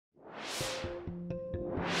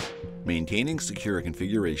Maintaining secure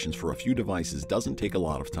configurations for a few devices doesn't take a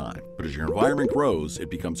lot of time, but as your environment grows, it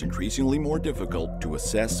becomes increasingly more difficult to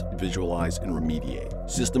assess, visualize, and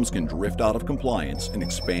remediate. Systems can drift out of compliance and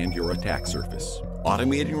expand your attack surface.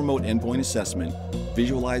 Automating remote endpoint assessment,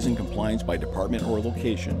 visualizing compliance by department or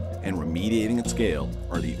location, and remediating at scale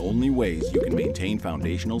are the only ways you can maintain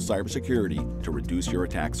foundational cybersecurity to reduce your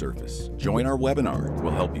attack surface. Join our webinar.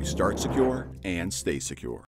 We'll help you start secure and stay secure.